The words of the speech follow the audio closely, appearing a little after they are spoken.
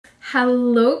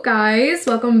Hello guys,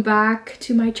 welcome back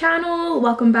to my channel.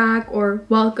 Welcome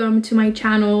to my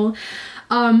channel.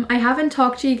 I haven't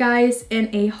talked to you guys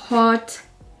in a hot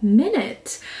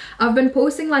minute. I've been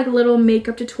posting like little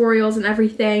makeup tutorials and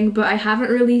everything, but I haven't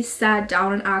really sat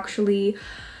down and actually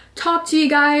talked to you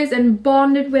guys and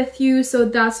bonded with you, so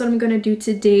that's what I'm gonna do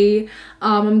today.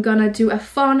 I'm gonna do a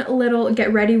fun little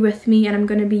get ready with me, and I'm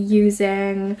gonna be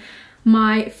using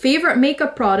my favorite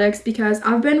makeup products because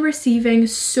I've been receiving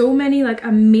so many like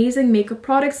amazing makeup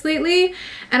products lately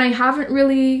and I haven't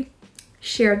really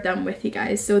shared them with you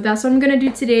guys, so that's what I'm gonna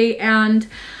do today. And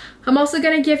I'm also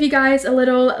gonna give you guys a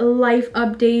little life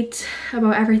update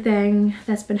about everything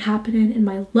that's been happening in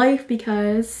my life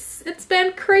because it's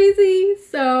been crazy.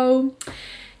 So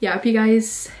yeah, I hope you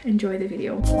guys enjoy the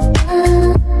video.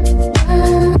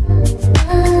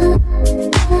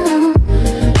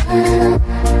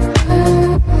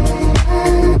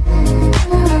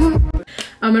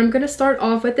 I'm gonna start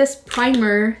off with this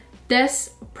primer.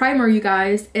 This primer, you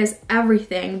guys, is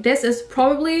everything. This is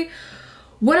probably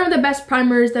one of the best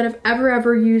primers that I've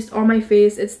ever used on my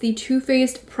face. It's the Too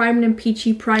Faced Primed and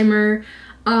Peachy primer.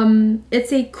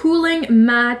 It's a cooling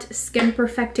matte skin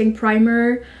perfecting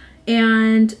primer,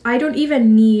 and I don't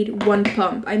even need one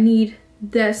pump. I need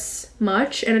this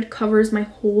much and it covers my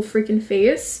whole freaking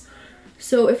face.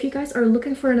 So if you guys are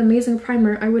looking for an amazing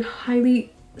primer, I would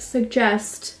highly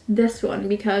suggest this one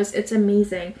because it's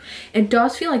amazing. It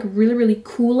does feel like really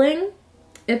cooling.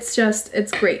 It's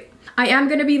great. I am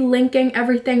going to be linking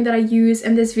everything that I use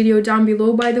in this video down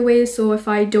below, by the way, so if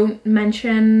I don't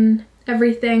mention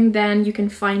everything then you can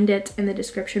find it in the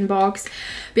description box.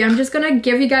 But yeah, I'm just gonna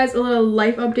give you guys a little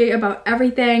life update about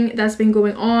everything that's been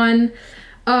going on.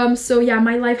 So yeah,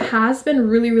 my life has been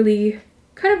really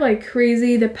kind of like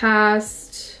crazy the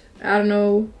past, I don't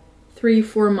know,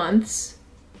 3-4 months.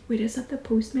 Wait, is that the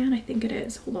postman? I think it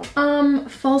is. Hold on.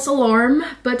 False alarm,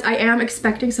 but I am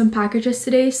expecting some packages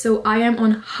today, so I am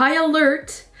on high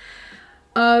alert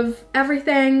of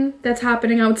everything that's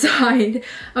happening outside.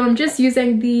 I'm just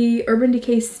using the Urban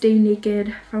Decay Stay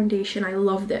Naked foundation. I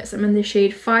love this. I'm in the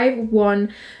shade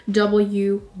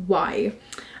 51WY.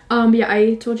 Yeah,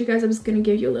 I told you guys I was gonna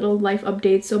give you a little life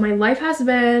update. So my life has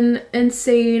been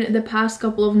insane the past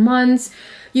couple of months.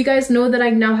 You guys know that I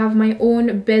now have my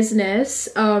own business.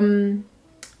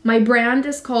 My brand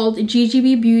is called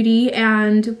Gigibeebeauty,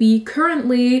 and we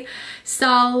currently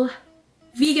sell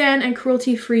vegan and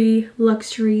cruelty-free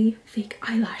luxury fake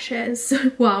eyelashes.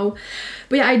 Wow.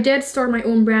 But yeah, I did start my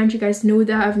own brand. You guys know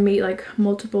that. I've made like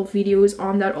multiple videos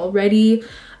on that already.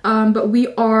 But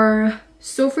we are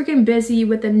so freaking busy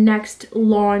with the next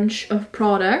launch of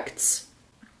products.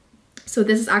 So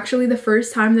this is actually the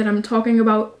first time that I'm talking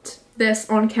about this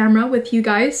on camera with you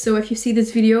guys, so if you see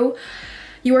this video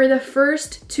you are the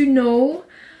first to know.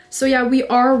 So yeah, we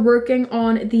are working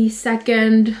on the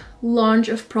second launch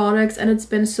of products, and it's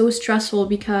been so stressful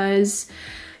because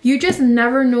you just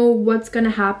never know what's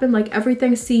gonna happen. Like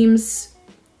everything seems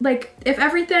like if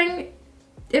everything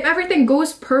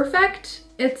goes perfect,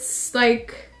 it's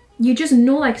like you just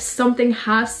know like something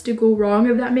has to go wrong,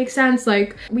 if that makes sense.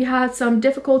 Like we had some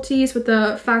difficulties with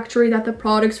the factory that the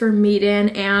products were made in,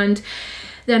 and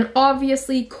then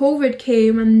obviously COVID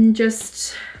came and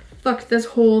just fucked this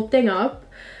whole thing up.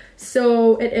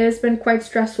 So it has been quite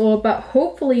stressful, but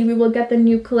hopefully we will get the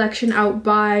new collection out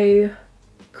by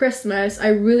Christmas. I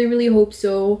really hope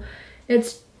so.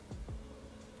 It's...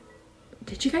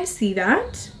 Did you guys see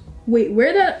that? Wait,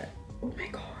 where the... Oh my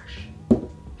gosh.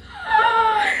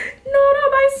 No,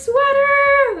 my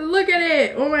sweater! Look at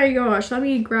it! Oh my gosh, let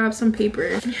me grab some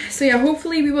paper. So yeah,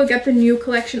 hopefully we will get the new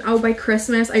collection out by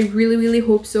Christmas. I really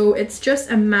hope so. It's just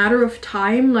a matter of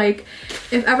time. Like,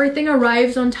 if everything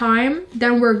arrives on time,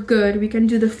 then we're good. We can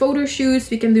do the photo shoots,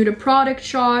 we can do the product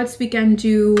shots, we can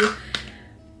do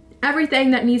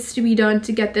everything that needs to be done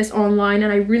to get this online.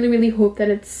 And I really hope that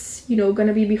it's, you know,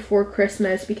 gonna be before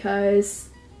Christmas because,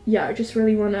 yeah, I just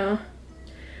really wanna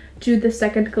do the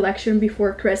second collection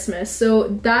before Christmas. So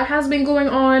that has been going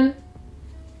on.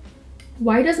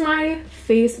 Why does my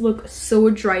face look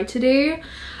so dry today?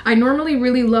 I normally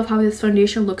really love how this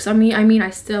foundation looks on me. I mean,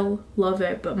 I still love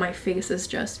it, but my face is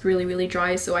just really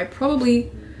dry, so I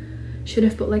probably should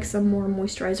have put like some more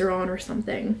moisturizer on or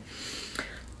something.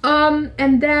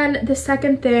 And then the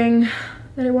second thing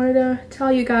that I wanted to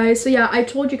tell you guys, so yeah, I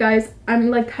told you guys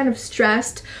I'm like kind of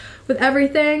stressed with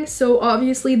everything. So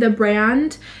obviously the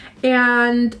brand,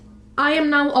 and I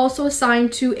am now also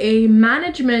assigned to a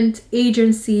management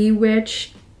agency,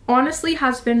 which honestly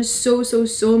has been so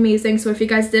amazing. So if you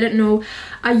guys didn't know,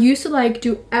 I used to like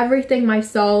do everything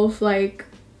myself, like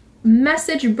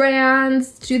message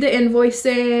brands, do the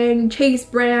invoicing, chase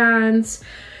brands,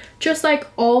 just like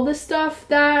all the stuff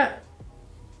that,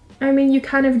 I mean, you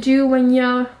kind of do when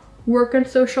you work on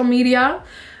social media.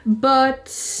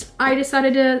 But I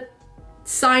decided to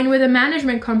sign with a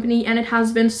management company, and it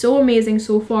has been so amazing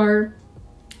so far.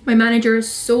 My manager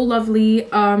is so lovely,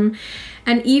 and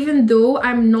even though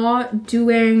I'm not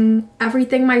doing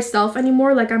everything myself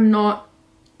anymore, like I'm not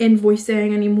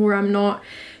invoicing anymore, I'm not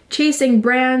chasing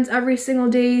brands every single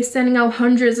day, sending out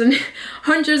hundreds and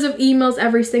hundreds of emails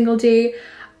every single day,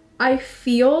 I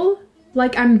feel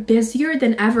like I'm busier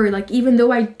than ever. Like, even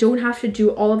though I don't have to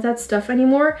do all of that stuff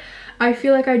anymore, I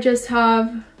feel like I just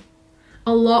have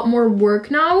a lot more work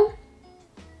now,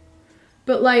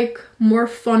 but like more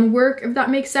fun work, if that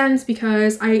makes sense,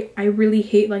 because I really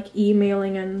hate like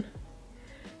emailing and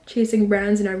chasing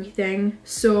brands and everything.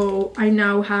 So I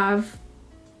now have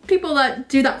people that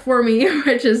do that for me,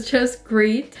 which is just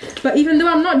great. But even though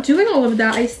I'm not doing all of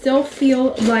that, I still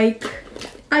feel like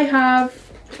I have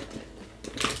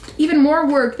even more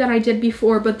work than I did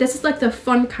before, but this is like the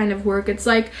fun kind of work. It's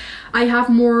like I have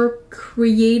more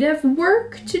creative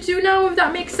work to do now, if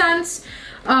that makes sense,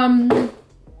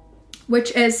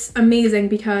 which is amazing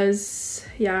because,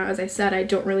 yeah, as I said, I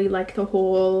don't really like the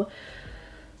whole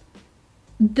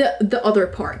the other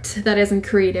part that isn't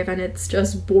creative, and it's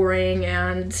just boring.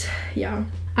 And yeah,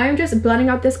 I'm just blending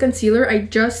out this concealer. I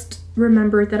just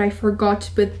remembered that I forgot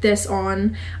to put this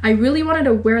on. I really wanted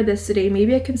to wear this today.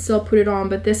 Maybe I can still put it on,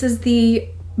 but this is the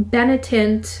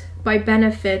Benetint by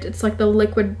Benefit. It's like the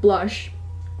liquid blush.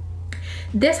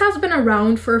 This has been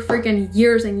around for freaking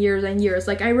years and years and years.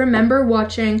 Like, I remember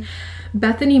watching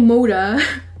Bethany Moda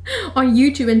on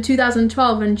YouTube in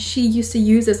 2012, and she used to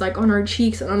use this like on her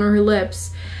cheeks and on her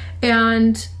lips,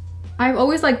 and I've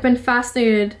always like been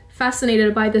fascinated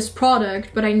by this product,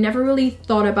 but I never really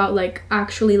thought about like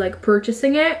actually like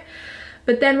purchasing it.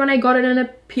 But then when I got it in a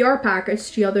PR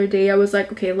package the other day, I was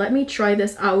like, okay, let me try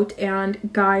this out,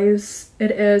 and guys, it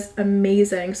is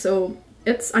amazing. So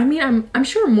it's, I mean, I'm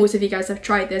sure most of you guys have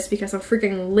tried this because I'm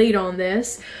freaking late on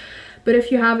this, but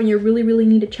if you haven't, you really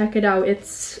need to check it out.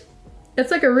 It's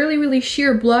like a really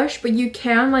sheer blush, but you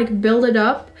can like build it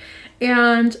up.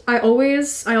 And I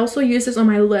also use this on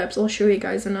my lips. I'll show you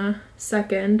guys in a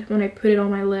second when I put it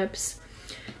on my lips,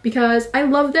 because I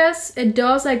love this. It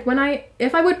does, like,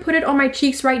 if I would put it on my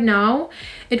cheeks right now,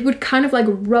 it would kind of like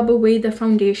rub away the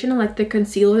foundation and like the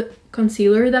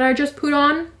concealer that I just put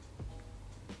on.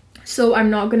 So I'm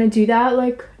not gonna do that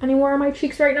like anymore on my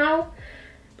cheeks right now,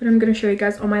 but I'm gonna show you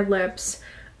guys on my lips.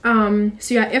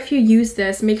 So yeah, if you use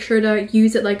this, make sure to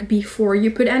use it like before you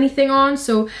put anything on.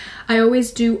 So I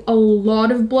always do a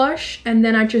lot of blush, and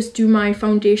then I just do my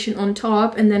foundation on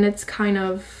top, and then it's kind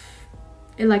of,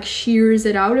 it like shears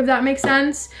it out, if that makes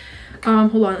sense.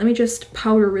 Hold on, let me just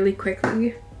powder really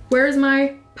quickly. Where's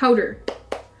my powder?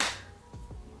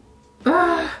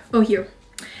 Oh, here.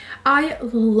 I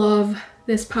love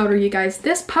this powder, you guys.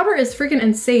 This powder is freaking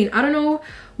insane. I don't know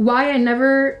why I've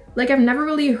never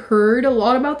really heard a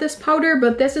lot about this powder,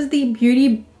 but this is the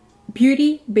Beauty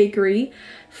Bakerie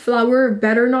Flower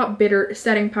Better Not Bitter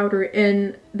setting powder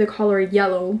in the color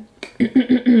yellow.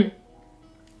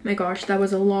 My gosh, that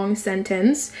was a long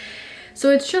sentence. So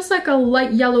it's just like a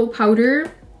light yellow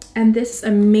powder, and this is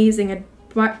amazing.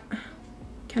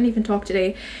 Can't even talk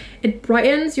today. It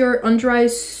brightens your under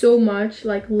eyes so much.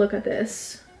 Like, look at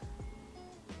this.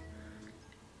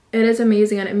 It is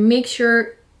amazing, and it makes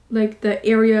sure like the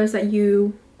areas that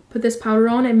you put this powder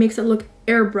on, it makes it look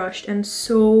airbrushed and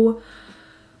so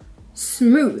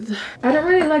smooth. I don't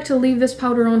really like to leave this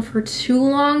powder on for too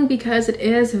long because it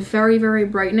is very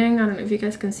brightening. I don't know if you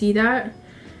guys can see that.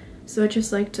 So I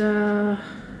just like to,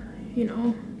 you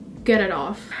know, get it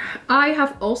off. I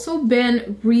have also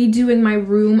been redoing my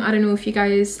room. I don't know if you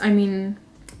guys, I mean,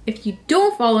 if you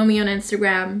don't follow me on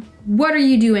Instagram, what are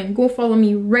you doing? Go follow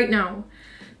me right now,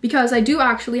 because I do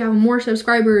actually have more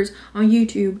subscribers on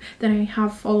YouTube than I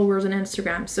have followers on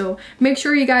Instagram. So make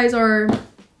sure you guys are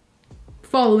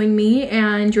following me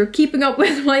and you're keeping up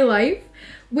with my life.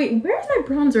 Wait, where's my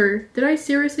bronzer? Did I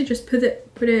seriously just put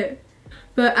it?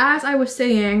 But as I was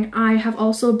saying, I have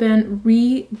also been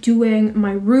redoing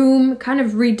my room, kind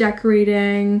of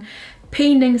redecorating,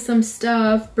 painting some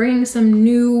stuff, bringing some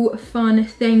new fun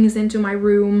things into my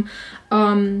room.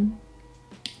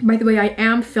 By the way, I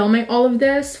am filming all of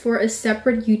this for a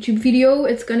separate YouTube video.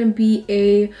 It's gonna be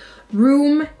a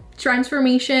room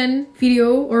transformation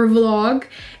video or vlog,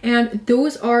 and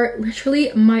those are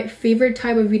literally my favorite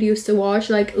type of videos to watch.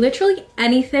 Like, literally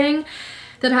anything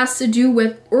that has to do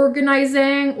with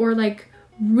organizing or like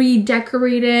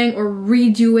redecorating or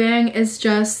redoing is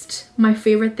just my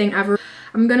favorite thing ever.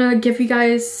 I'm gonna give you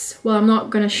guys, well, I'm not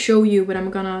gonna show you, but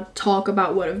I'm gonna talk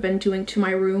about what I've been doing to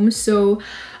my room. So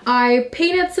I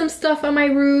painted some stuff on my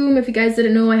room. If you guys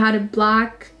didn't know, I had a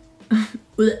black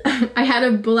I had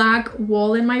a black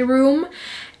wall in my room.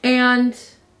 And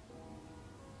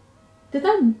did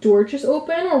that door just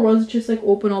open, or was it just like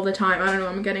open all the time? I don't know,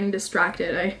 I'm getting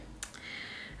distracted.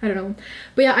 I don't know.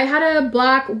 But yeah, I had a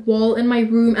black wall in my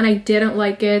room and I didn't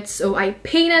like it, so I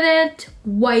painted it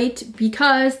white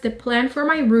because the plan for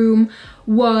my room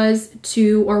was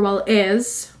to, or well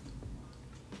is,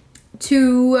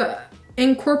 to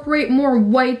incorporate more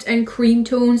white and cream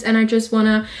tones, and I just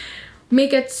wanna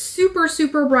make it super,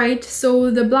 super bright. So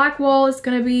the black wall is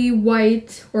gonna be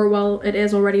white, or well, it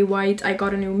is already white. I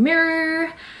got a new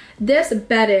mirror. This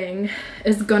bedding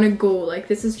is gonna go, like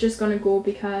this is just gonna go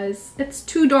because it's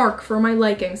too dark for my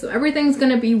liking. So everything's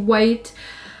gonna be white.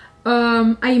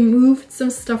 I moved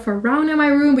some stuff around in my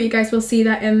room, but you guys will see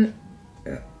that in,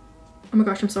 oh my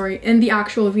gosh, I'm sorry, in the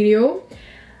actual video.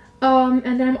 And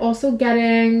then I'm also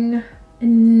getting a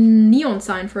neon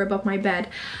sign for above my bed.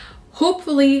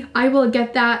 Hopefully I will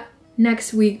get that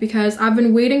next week because I've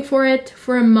been waiting for it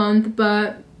for a month,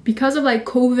 but because of like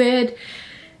COVID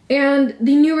and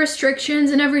the new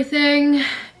restrictions and everything,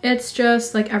 it's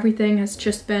just like everything has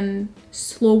just been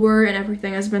slower and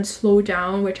everything has been slowed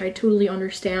down, which I totally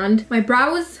understand. My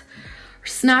brows are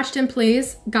snatched in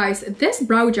place. Guys, this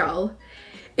brow gel,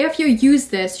 if you use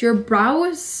this, your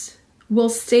brows will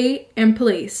stay in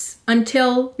place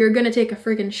until you're gonna take a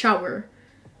friggin' shower.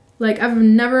 Like, I've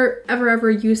never ever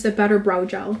used a better brow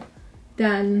gel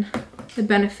than the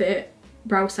Benefit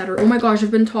Brow Setter. Oh my gosh,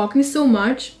 I've been talking so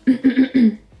much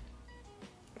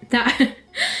that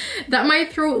my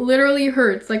throat literally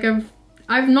hurts. Like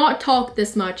I've not talked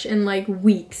this much in like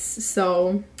weeks.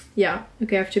 So yeah,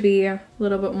 okay, I have to be a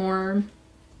little bit more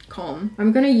calm.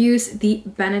 I'm gonna use the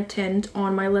Bennett tint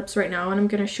on my lips right now, and I'm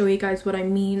gonna show you guys what I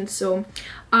mean. So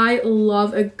I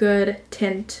love a good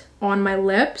tint on my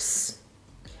lips.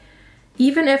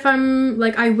 Even if I'm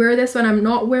like, I wear this when I'm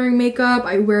not wearing makeup.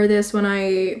 I wear this when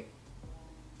I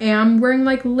am wearing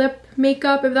like lip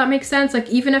makeup, if that makes sense. Like,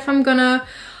 even if I'm gonna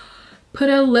put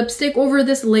a lipstick over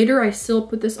this later, I still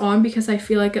put this on because I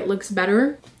feel like it looks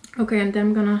better. Okay, and then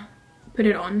I'm gonna put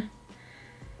it on.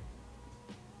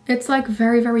 It's like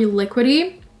very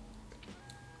liquidy,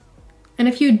 and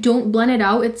if you don't blend it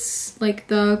out, it's like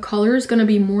the color is gonna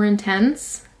be more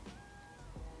intense.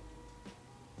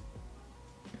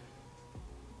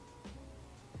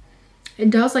 It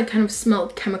does like kind of smell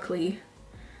chemically,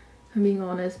 I'm being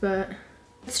honest, but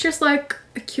it's just like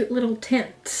a cute little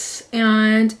tint.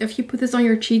 And if you put this on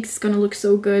your cheeks, it's gonna look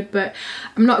so good, but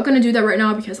I'm not gonna do that right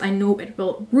now because I know it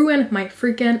will ruin my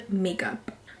freaking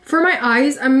makeup. For my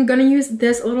eyes, I'm gonna use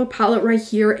this little palette right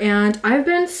here, and I've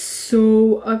been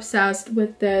so obsessed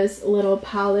with this little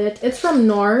palette. It's from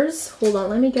Nars. Hold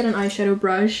on, let me get an eyeshadow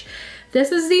brush.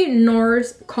 This is the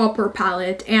Nars Copper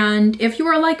palette, and if you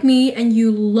are like me and you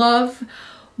love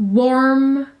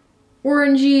warm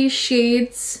orangey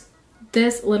shades,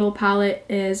 this little palette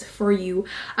is for you.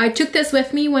 I took this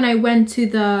with me when I went to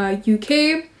the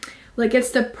UK. Like,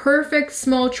 it's the perfect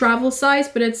small travel size,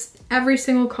 but it's every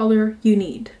single color you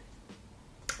need.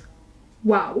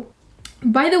 Wow.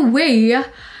 By the way,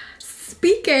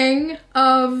 speaking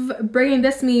of bringing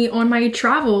this me on my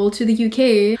travel to the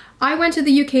UK, I went to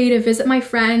the UK to visit my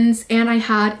friends and I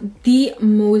had the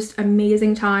most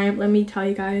amazing time. Let me tell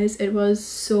you guys, it was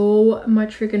so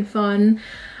much freaking fun.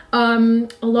 A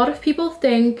lot of people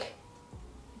think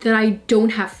that I don't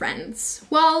have friends.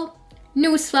 Well,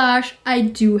 newsflash, I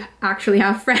do actually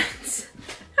have friends.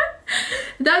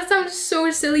 That sounds so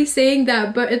silly saying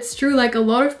that, but it's true. Like, a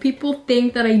lot of people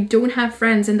think that I don't have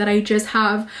friends and that I just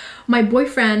have my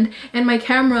boyfriend and my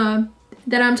camera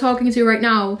that I'm talking to right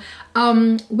now,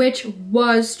 which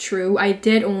was true. I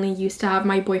did only used to have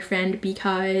my boyfriend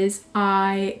because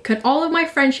I cut all of my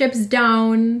friendships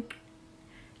down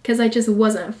because I just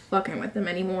wasn't fucking with them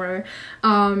anymore.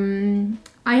 I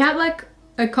had like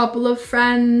a couple of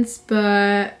friends,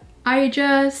 but I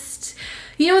just,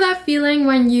 you know that feeling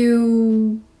when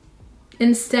you,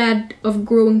 instead of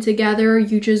growing together,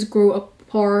 you just grow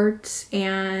apart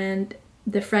and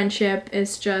the friendship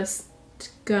is just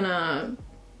gonna,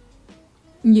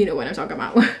 you know what I'm talking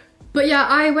about. But yeah,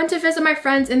 I went to visit my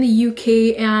friends in the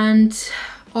UK, and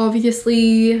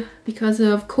obviously because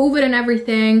of COVID and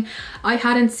everything, I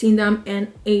hadn't seen them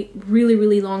in a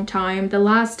really long time. The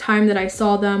last time that I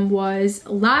saw them was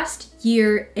last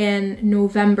year in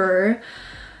November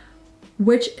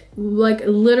which like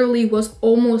literally was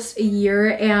almost a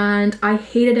year, and I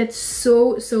hated it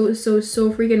so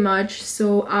freaking much.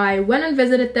 So I went and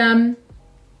visited them,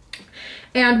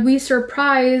 and we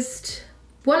surprised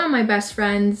one of my best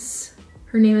friends,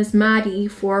 her name is Maddie,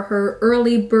 for her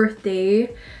early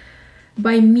birthday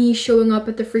by me showing up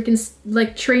at the freaking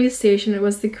like train station. It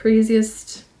was the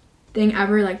craziest thing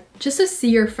ever, like just to see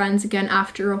your friends again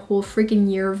after a whole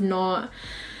freaking year of not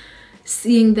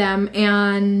seeing them.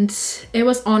 And it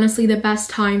was honestly the best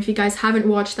time. If you guys haven't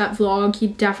watched that vlog, you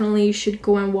definitely should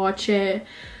go and watch it.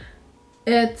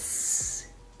 It's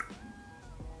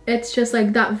just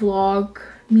like, that vlog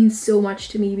means so much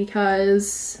to me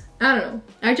because I don't know,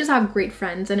 I just have great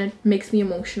friends and it makes me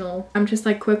emotional. I'm just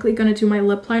like quickly gonna do my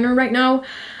lip liner right now.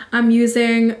 I'm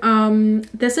using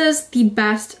this is the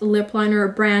best lip liner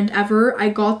brand ever. I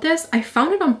got this, I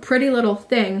found it on Pretty Little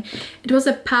Thing. It was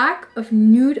a pack of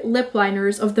nude lip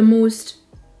liners of the most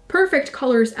perfect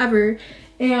colors ever,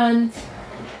 and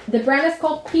the brand is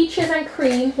called Peaches and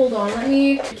Cream. Hold on,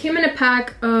 it came in a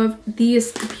pack of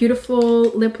these beautiful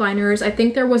lip liners. I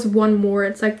think there was one more.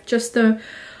 It's like just the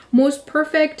most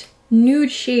perfect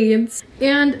nude shades,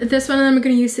 and this one that I'm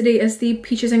going to use today is the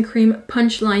Peaches and Cream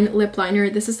Punchline lip liner.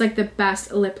 This is like the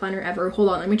best lip liner ever. Hold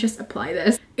on, let me just apply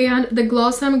this. And the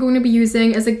gloss that I'm going to be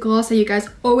using is a gloss that you guys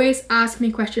always ask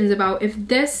me questions about. If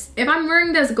I'm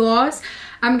wearing this gloss,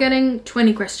 I'm getting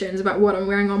 20 questions about what I'm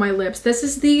wearing on my lips. This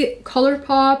is the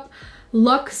Colourpop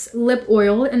Luxe Lip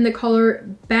Oil in the color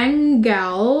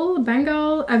Bengal.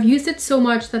 I've used it so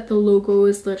much that the logo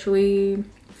is literally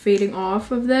fading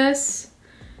off of this.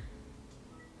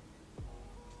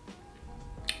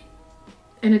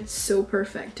 And it's so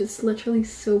perfect. It's literally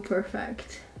so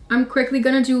perfect. I'm quickly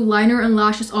gonna do liner and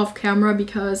lashes off camera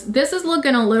because this is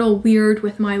looking a little weird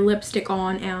with my lipstick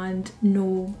on and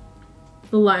no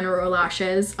liner or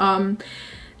lashes.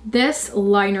 This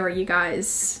liner, you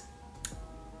guys,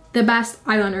 the best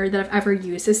eyeliner that I've ever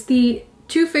used is the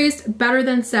Too Faced Better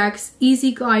Than Sex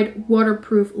Easy Glide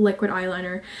Waterproof Liquid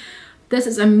Eyeliner. This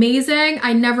is amazing.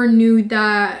 I never knew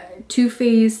that Too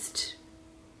Faced,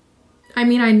 I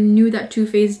mean, I knew that Too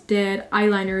Faced did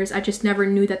eyeliners. I just never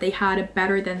knew that they had a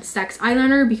Better Than Sex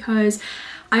eyeliner because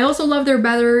I also love their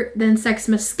Better Than Sex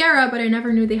mascara, but I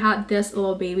never knew they had this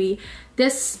little baby.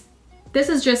 This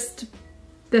is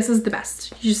the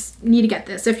best. You just need to get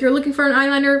this. If you're looking for an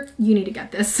eyeliner, you need to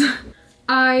get this.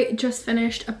 I just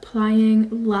finished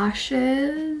applying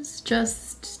lashes.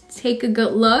 Just take a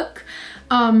good look.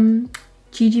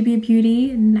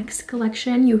 Gigibeebeauty next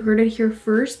collection. You heard it here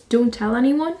first. Don't tell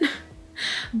anyone.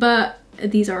 But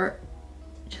these are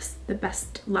just the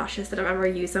best lashes that I've ever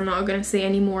used. I'm not gonna say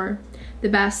any more. The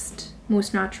best,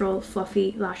 most natural,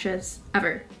 fluffy lashes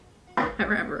ever.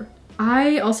 Ever.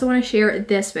 I also want to share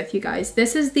this with you guys.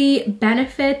 This is the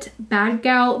Benefit Bad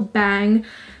Gal Bang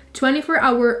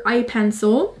 24-hour eye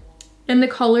pencil in the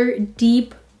color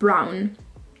Deep Brown.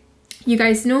 You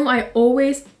guys know I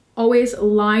always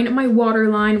line my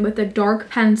waterline with a dark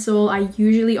pencil. I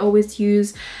usually always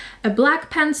use a black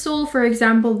pencil, for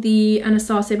example, the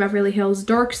Anastasia Beverly Hills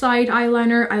Dark Side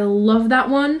eyeliner. I love that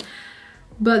one.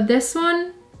 But this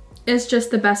one is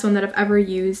just the best one that I've ever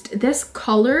used. This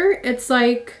color, it's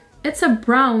like, it's a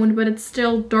brown, but it's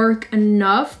still dark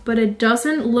enough, but it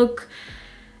doesn't look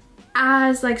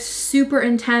as like super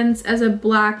intense as a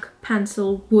black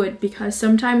pencil would, because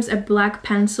sometimes a black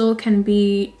pencil can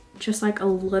be just like a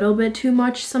little bit too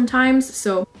much sometimes.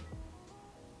 So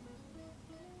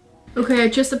okay, I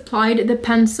just applied the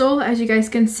pencil. As you guys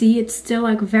can see, it's still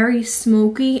like very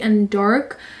smoky and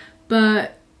dark,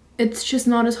 but it's just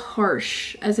not as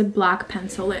harsh as a black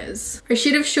pencil is. I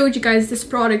should have showed you guys this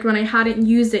product when I hadn't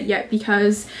used it yet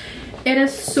because it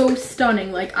is so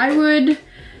stunning. Like, I would,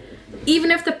 even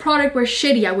if the product were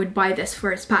shitty, I would buy this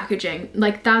for its packaging.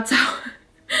 Like, that's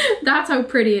how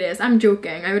pretty it is. I'm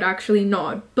joking, I would actually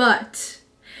not. But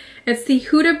it's the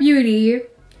Huda Beauty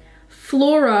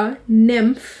Filmora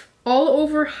Nymph all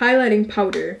over highlighting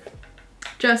powder.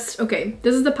 Just, okay,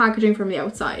 this is the packaging from the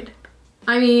outside.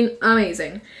 I mean,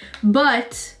 amazing.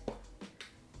 But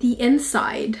the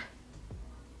inside,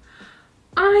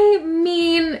 I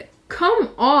mean, come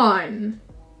on.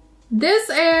 This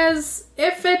is,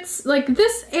 if it's like,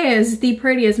 this is the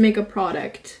prettiest makeup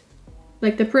product,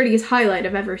 like the prettiest highlight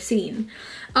I've ever seen.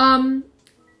 And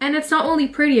it's not only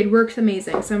pretty, it works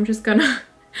amazing. So I'm just gonna,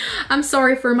 I'm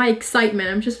sorry for my excitement.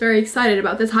 I'm just very excited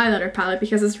about this highlighter palette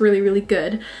because it's really, really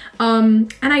good.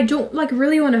 And I don't like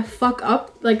really want to fuck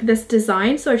up like this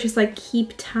design, so I just like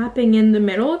keep tapping in the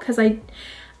middle because I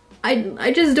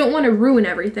just don't want to ruin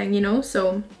everything, you know?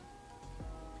 So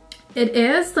it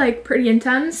is like pretty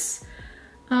intense.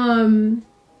 So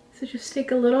So just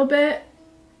take a little bit.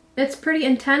 It's pretty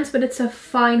intense, but it's a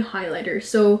fine highlighter.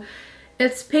 So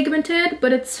it's pigmented,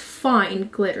 but it's fine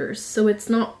glitters. So it's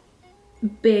not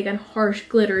big and harsh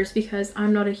glitters, because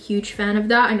I'm not a huge fan of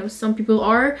that. I know some people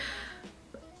are.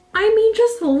 I mean,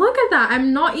 just look at that.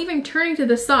 I'm not even turning to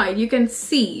the side. You can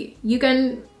see. You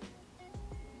can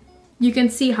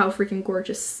see how freaking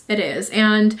gorgeous it is.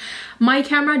 And my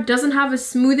camera doesn't have a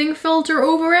smoothing filter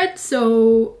over it,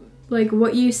 so like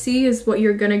what you see is what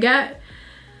you're gonna get.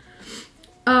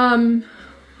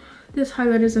 This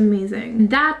highlight is amazing.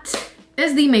 That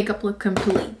is the makeup look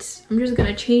complete. I'm just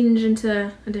gonna change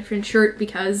into a different shirt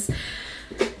because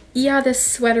yeah, this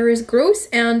sweater is gross,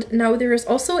 and now there is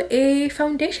also a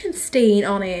foundation stain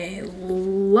on it.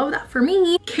 Love that for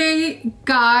me. Okay,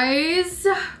 guys,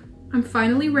 I'm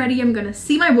finally ready. I'm gonna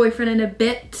see my boyfriend in a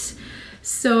bit,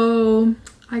 so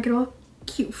I get all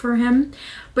cute for him.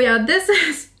 But yeah, this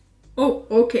is... Oh,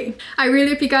 okay. I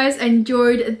really hope you guys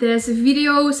enjoyed this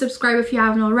video. Subscribe if you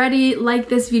haven't already. Like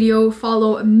this video.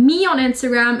 Follow me on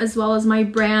Instagram as well as my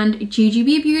brand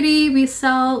Gigibeebeauty. We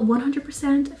sell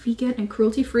 100% vegan and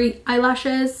cruelty-free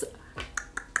eyelashes.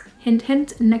 Hint,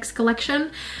 hint, next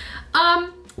collection.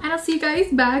 And I'll see you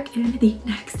guys back in the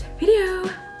next video.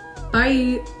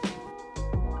 Bye.